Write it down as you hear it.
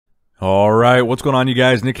All right, what's going on, you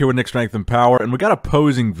guys? Nick here with Nick Strength and Power, and we got a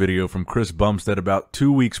posing video from Chris Bumstead about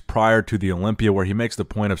 2 weeks prior to the Olympia where he makes the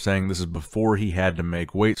point of saying this is before he had to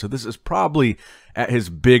make weight. So this is probably at his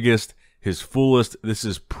biggest, his fullest. This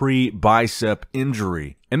is pre-bicep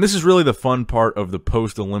injury. And this is really the fun part of the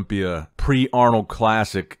post-Olympia, pre-Arnold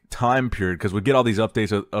Classic time period, because we get all these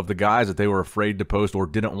updates of the guys that they were afraid to post or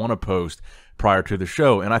didn't want to post prior to the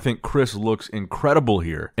show. And I think Chris looks incredible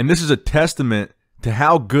here. And this is a testament to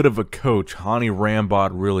how good of a coach Hany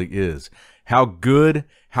Rambod really is. How good,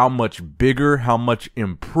 how much bigger, how much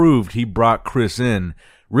improved he brought Chris in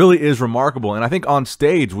really is remarkable. And I think on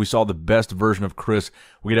stage we saw the best version of Chris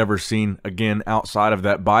we'd ever seen, again, outside of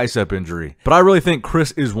that bicep injury. But I really think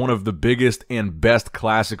Chris is one of the biggest and best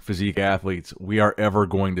classic physique athletes we are ever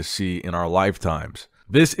going to see in our lifetimes.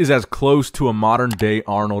 This is as close to a modern day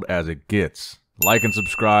Arnold as it gets. Like and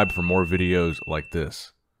subscribe for more videos like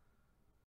this.